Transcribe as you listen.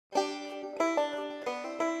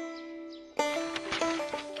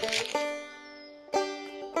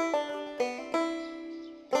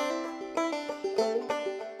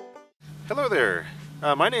Hello there.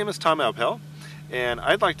 My name is Tom Elpel, and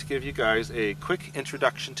I'd like to give you guys a quick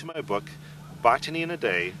introduction to my book, Botany in a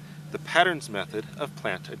Day, The Patterns Method of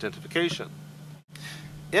Plant Identification.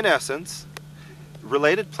 In essence,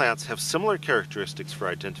 related plants have similar characteristics for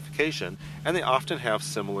identification, and they often have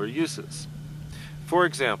similar uses. For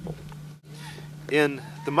example, in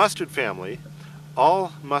the mustard family,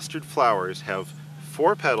 all mustard flowers have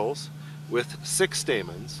 4 petals with 6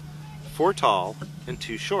 stamens, 4 tall and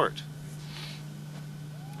 2 short.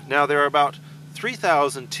 Now there are about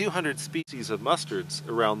 3,200 species of mustards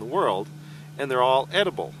around the world, and they're all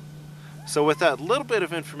edible. So with that little bit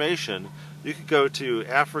of information, you could go to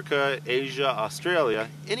Africa, Asia, Australia,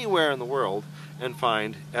 anywhere in the world, and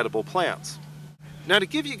find edible plants. Now to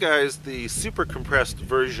give you guys the super compressed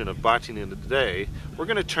version of Botany in a Day, we're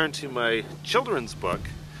going to turn to my children's book,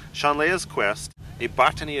 Shanleya's Quest, a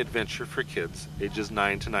botany adventure for kids ages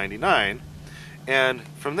 9 to 99. And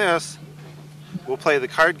from this, we'll play the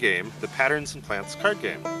card game, the Patterns and Plants card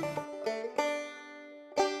game.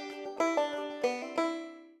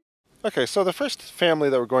 Okay, so the first family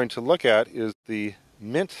that we're going to look at is the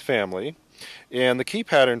mint family. And the key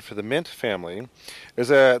pattern for the mint family is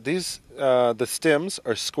that the stems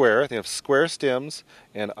are square. They have square stems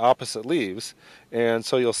and opposite leaves. And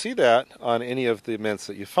so you'll see that on any of the mints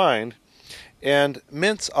that you find. And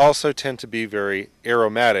mints also tend to be very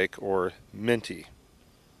aromatic or minty.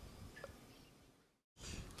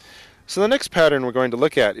 So the next pattern we're going to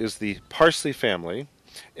look at is the parsley family,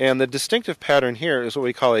 and the distinctive pattern here is what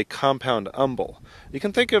we call a compound umbel. You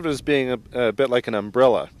can think of it as being a bit like an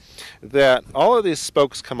umbrella, that all of these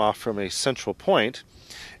spokes come off from a central point,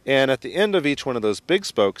 and at the end of each one of those big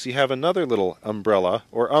spokes you have another little umbrella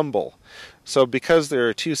or umbel. So because there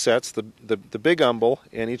are 2 sets, the big umbel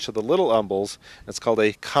and each of the little umbels, it's called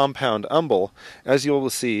a compound umbel, as you will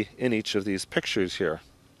see in each of these pictures here.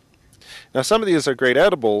 Now some of these are great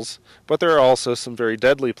edibles, but there are also some very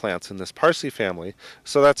deadly plants in this parsley family,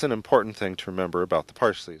 so that's an important thing to remember about the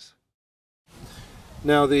parsleys.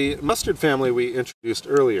 Now the mustard family we introduced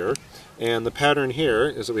earlier, and the pattern here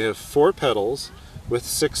is that we have 4 petals with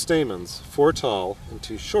 6 stamens, 4 tall and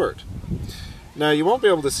 2 short. Now you won't be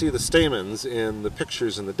able to see the stamens in the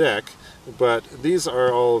pictures in the deck, but these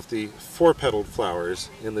are all of the 4-petaled flowers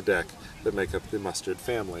in the deck that make up the mustard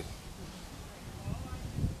family.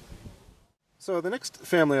 So the next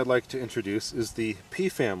family I'd like to introduce is the pea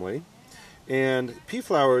family, and pea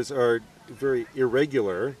flowers are very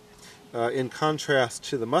irregular in contrast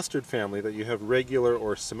to the mustard family that you have regular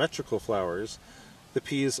or symmetrical flowers. The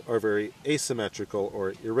peas are very asymmetrical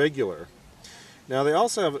or irregular. Now they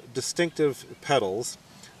also have distinctive petals.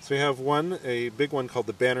 So we have a big one called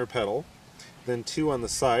the banner petal, then 2 on the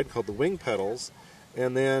side called the wing petals,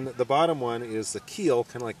 and then the bottom one is the keel,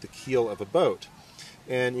 kind of like the keel of a boat.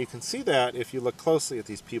 And you can see that if you look closely at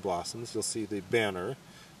these pea blossoms, you'll see the banner,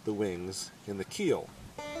 the wings, and the keel.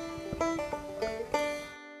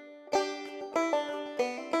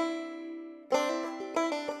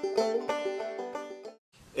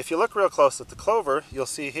 If you look real close at the clover, you'll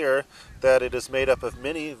see here that it is made up of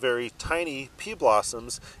many very tiny pea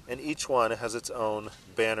blossoms, and each one has its own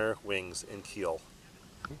banner, wings, and keel.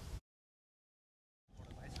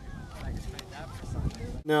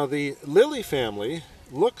 Now the lily family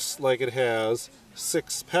looks like it has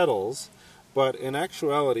 6 petals, but in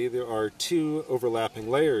actuality there are 2 overlapping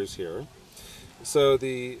layers here. So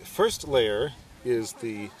the first layer is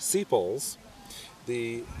the sepals,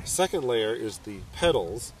 the second layer is the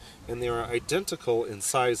petals, and they are identical in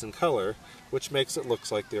size and color, which makes it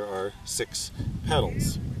look like there are 6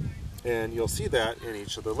 petals. And you'll see that in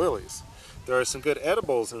each of the lilies. There are some good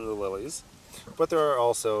edibles in the lilies, but there are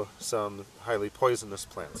also some highly poisonous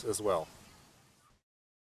plants as well.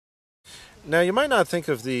 Now you might not think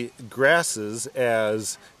of the grasses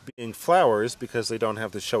as being flowers because they don't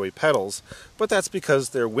have the showy petals, but that's because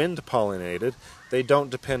they're wind pollinated. They don't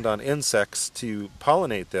depend on insects to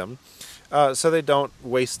pollinate them, so they don't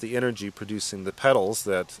waste the energy producing the petals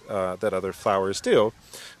that other flowers do.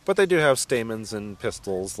 But they do have stamens and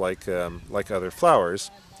pistils like other flowers.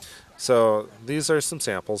 So these are some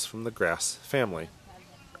samples from the grass family.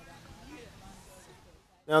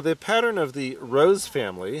 Now the pattern of the rose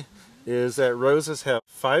family is that roses have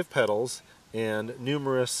 5 petals and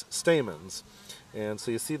numerous stamens. And so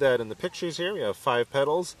you see that in the pictures here. We have 5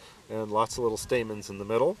 petals and lots of little stamens in the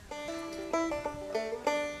middle.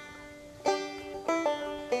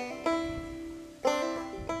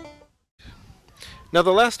 Now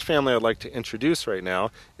the last family I'd like to introduce right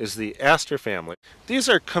now is the aster family. These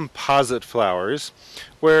are composite flowers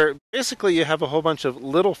where basically you have a whole bunch of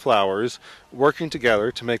little flowers working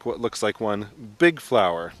together to make what looks like one big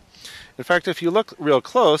flower. In fact, if you look real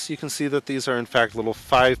close, you can see that these are in fact little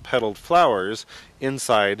 5-petaled flowers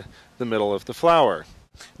inside the middle of the flower.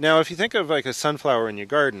 Now, if you think of like a sunflower in your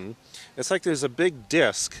garden, it's like there's a big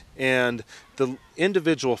disc, and the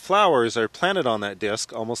individual flowers are planted on that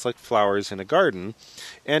disc, almost like flowers in a garden,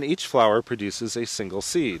 and each flower produces a single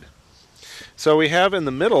seed. So we have in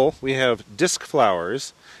the middle, we have disc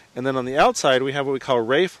flowers, and then on the outside we have what we call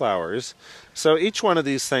ray flowers. So each one of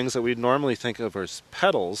these things that we'd normally think of as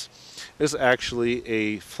petals is actually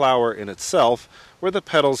a flower in itself, where the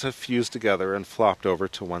petals have fused together and flopped over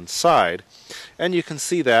to one side. And you can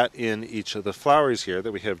see that in each of the flowers here,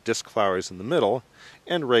 that we have disc flowers in the middle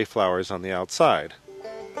and ray flowers on the outside.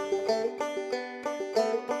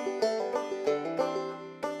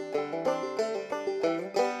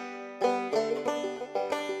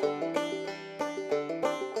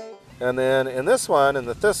 And then in this one, in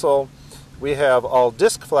the thistle, we have all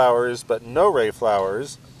disc flowers but no ray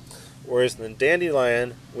flowers, whereas in the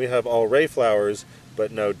dandelion, we have all ray flowers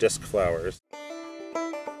but no disc flowers.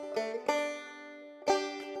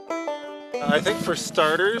 I think for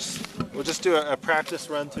starters, we'll just do a practice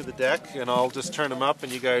run through the deck, and I'll just turn them up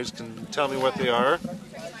and you guys can tell me what they are.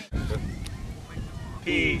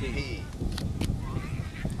 Pea.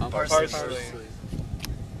 Parsley.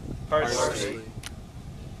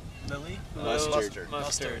 Lily.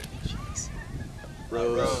 Mustard.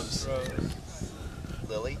 Rose.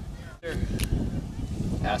 Lily.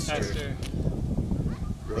 Aster.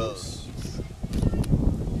 Rose.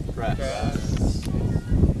 Grass.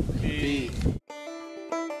 Pea.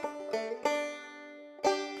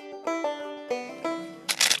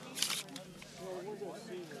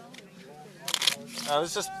 I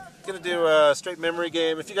was just going to do a straight memory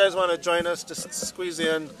game. If you guys want to join us, just squeeze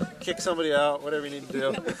in, kick somebody out, whatever you need to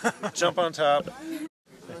do. Jump on top.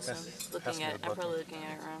 I'm probably looking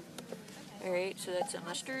at it wrong. Alright, so that's a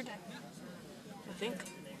mustard, I think.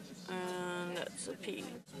 And that's a pea.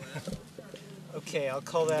 Okay, I'll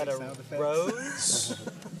call that a rose.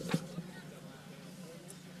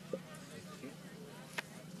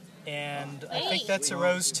 And I think that's a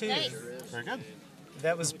rose too. Very good.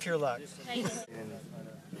 That was pure luck.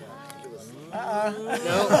 No.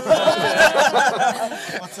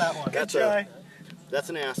 What's that one? Good try. That's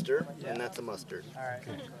an aster, and that's a mustard. All right.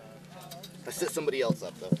 I set somebody else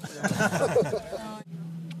up, though.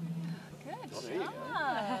 Good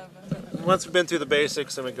job. Once we've been through the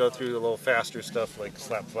basics, then we go through a little faster stuff like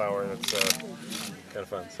slap flower. That's kind of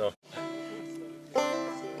fun. So.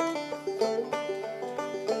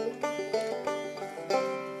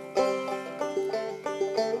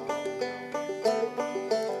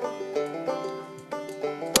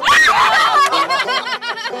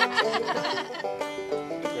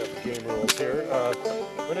 Game rules here.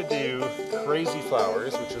 We're going to do crazy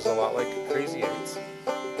flowers, which is a lot like crazy eights.